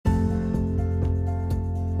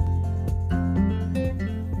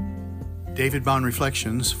David Bond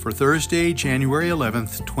Reflections for Thursday, January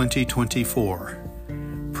 11th,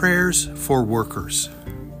 2024. Prayers for Workers.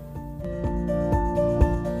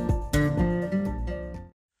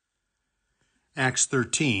 Acts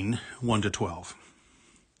 13, 1-12.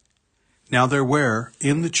 Now there were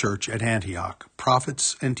in the church at Antioch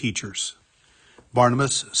prophets and teachers: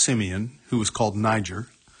 Barnabas, Simeon, who was called Niger,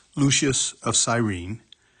 Lucius of Cyrene,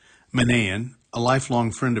 Manaen, a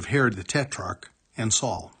lifelong friend of Herod the Tetrarch, and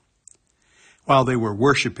Saul. While they were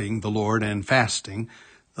worshiping the Lord and fasting,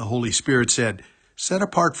 the Holy Spirit said, "Set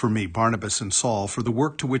apart for me Barnabas and Saul for the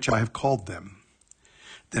work to which I have called them."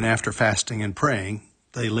 Then after fasting and praying,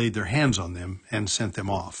 they laid their hands on them and sent them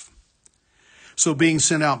off. So being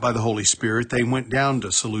sent out by the Holy Spirit, they went down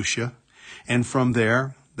to Seleucia, and from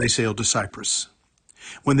there they sailed to Cyprus.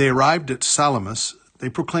 When they arrived at Salamis, they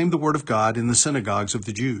proclaimed the word of God in the synagogues of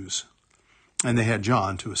the Jews, and they had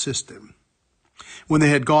John to assist them. When they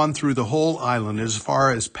had gone through the whole island as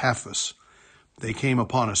far as Paphos, they came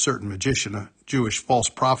upon a certain magician, a Jewish false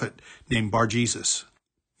prophet named Bar-Jesus.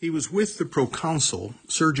 He was with the proconsul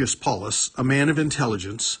Sergius Paulus, a man of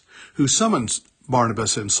intelligence, who summoned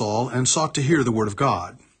Barnabas and Saul and sought to hear the word of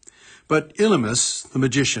God. But Elymas, the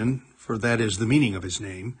magician, for that is the meaning of his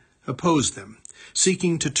name, opposed them,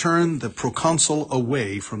 seeking to turn the proconsul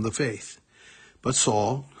away from the faith. But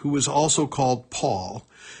Saul, who was also called Paul,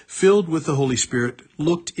 filled with the Holy Spirit,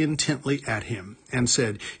 looked intently at him and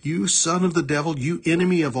said, "You son of the devil, you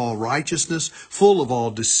enemy of all righteousness, full of all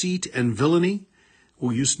deceit and villainy,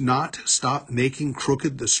 will you not stop making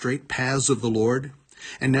crooked the straight paths of the Lord?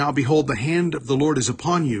 And now behold, the hand of the Lord is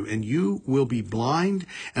upon you, and you will be blind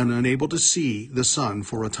and unable to see the sun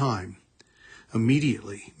for a time."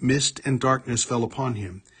 Immediately mist and darkness fell upon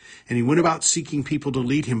him, and he went about seeking people to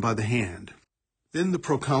lead him by the hand. Then the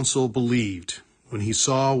proconsul believed when he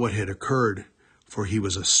saw what had occurred, for he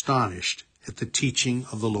was astonished at the teaching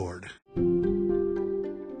of the Lord.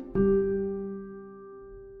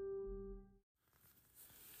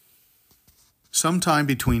 Sometime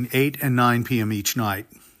between 8 and 9 p.m. each night,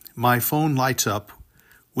 my phone lights up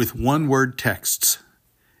with one-word texts.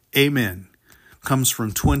 Amen comes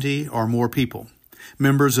from 20 or more people,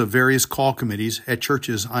 members of various call committees at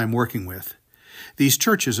churches I am working with. These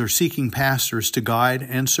churches are seeking pastors to guide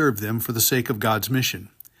and serve them for the sake of God's mission.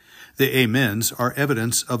 The amens are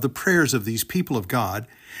evidence of the prayers of these people of God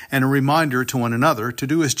and a reminder to one another to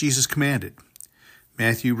do as Jesus commanded.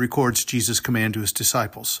 Matthew records Jesus' command to his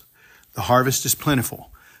disciples: "The harvest is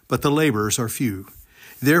plentiful, but the laborers are few.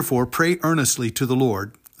 Therefore pray earnestly to the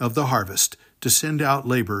Lord of the harvest to send out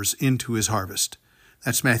laborers into his harvest."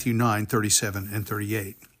 That's Matthew 9:37 and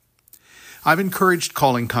 38. I've encouraged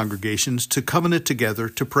calling congregations to covenant together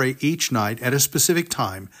to pray each night at a specific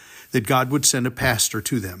time that God would send a pastor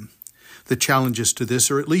to them. The challenges to this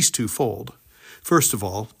are at least twofold. First of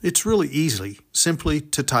all, it's really easy simply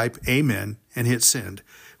to type Amen and hit send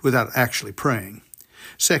without actually praying.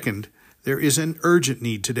 Second, there is an urgent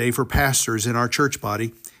need today for pastors in our church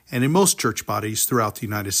body and in most church bodies throughout the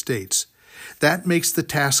United States. That makes the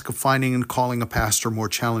task of finding and calling a pastor more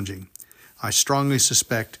challenging. I strongly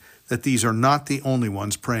suspect that these are not the only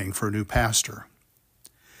ones praying for a new pastor.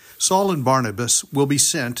 Saul and Barnabas will be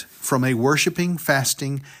sent from a worshiping,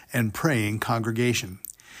 fasting, and praying congregation.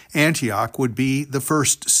 Antioch would be the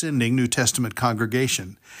first sending New Testament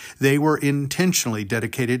congregation. They were intentionally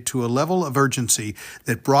dedicated to a level of urgency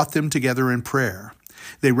that brought them together in prayer.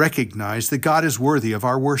 They recognized that God is worthy of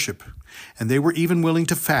our worship, and they were even willing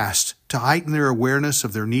to fast to heighten their awareness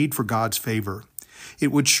of their need for God's favor.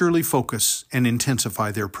 It would surely focus and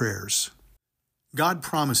intensify their prayers. God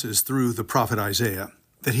promises through the prophet Isaiah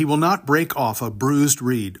that he will not break off a bruised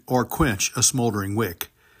reed or quench a smoldering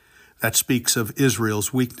wick. That speaks of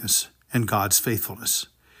Israel's weakness and God's faithfulness.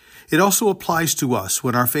 It also applies to us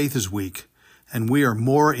when our faith is weak and we are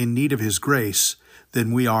more in need of his grace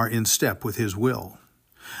than we are in step with his will.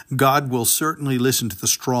 God will certainly listen to the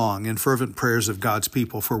strong and fervent prayers of God's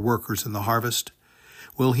people for workers in the harvest.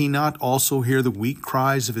 Will he not also hear the weak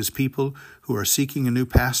cries of his people who are seeking a new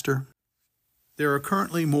pastor? There are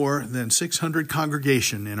currently more than 600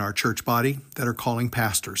 congregations in our church body that are calling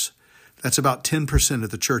pastors. That's about 10% of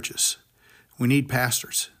the churches. We need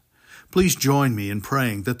pastors. Please join me in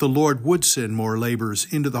praying that the Lord would send more laborers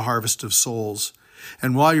into the harvest of souls.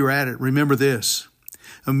 And while you're at it, remember this.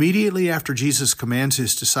 Immediately after Jesus commands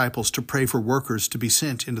his disciples to pray for workers to be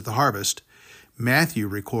sent into the harvest, Matthew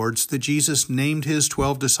records that Jesus named his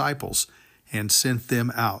 12 disciples and sent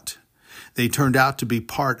them out. They turned out to be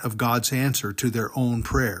part of God's answer to their own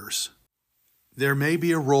prayers. There may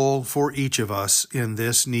be a role for each of us in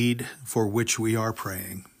this need for which we are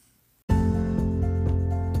praying.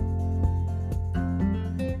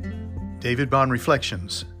 David Bond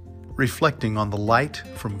Reflections, reflecting on the light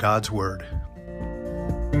from God's Word.